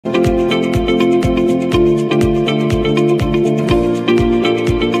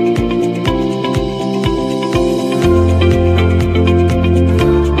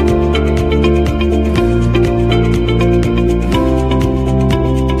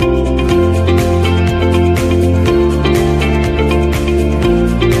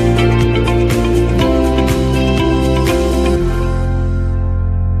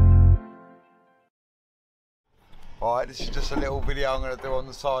video I'm going to do on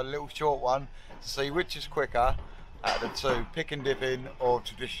the side, a little short one, to see which is quicker out of the two, pick and dipping or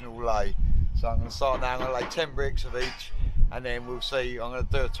traditional lay. So I'm going to start now, I'm going to lay 10 bricks of each, and then we'll see, I'm going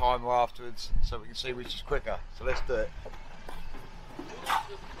to do a timer afterwards so we can see which is quicker. So let's do it.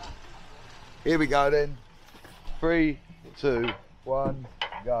 Here we go then. 3, 2, 1,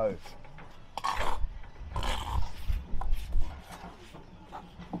 go.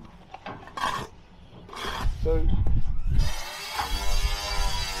 So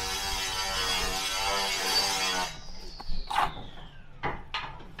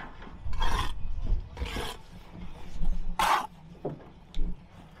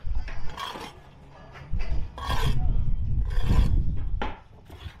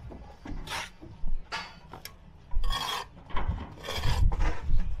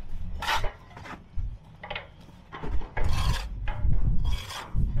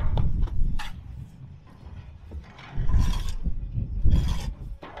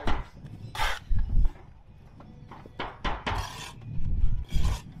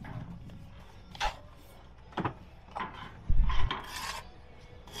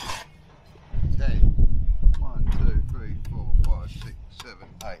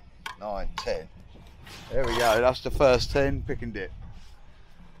there we go, that's the first 10 pick and dip.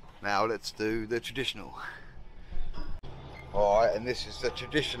 Now let's do the traditional. Alright, and this is the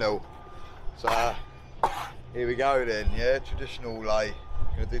traditional. So here we go then, yeah, traditional lay.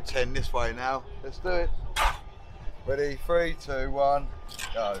 Gonna do 10 this way now. Let's do it. Ready, 3, 2, 1,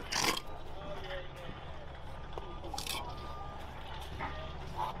 go.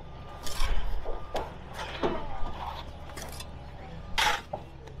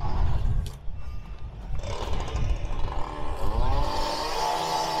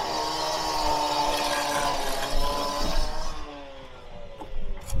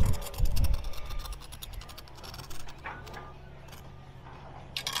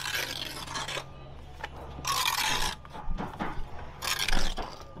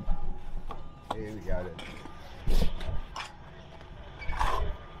 Here we go then.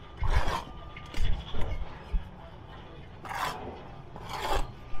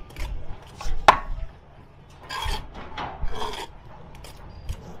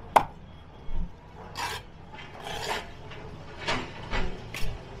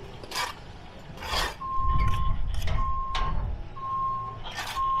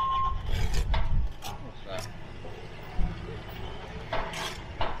 What's that?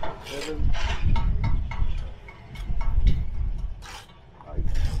 7.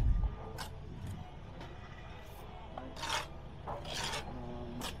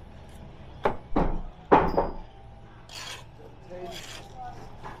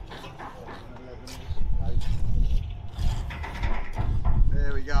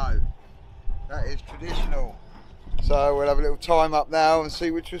 There we go. That is traditional. So we'll have a little time up now and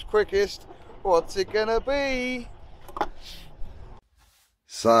see which was quickest. What's it gonna be?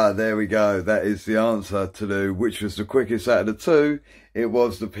 So there we go. That is the answer to the which was the quickest out of the two. It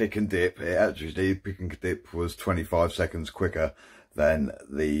was the pick and dip. It actually, pick and dip was 25 seconds quicker than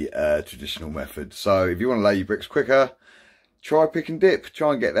the traditional method. So if you want to lay your bricks quicker, try pick and dip.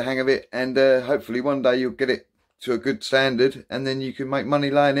 Try and get the hang of it, and hopefully one day you'll get it to a good standard, and then you can make money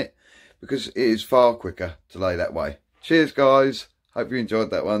laying it, because it is far quicker to lay that way. Cheers guys. Hope you enjoyed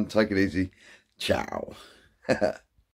that one. Take it easy. Ciao.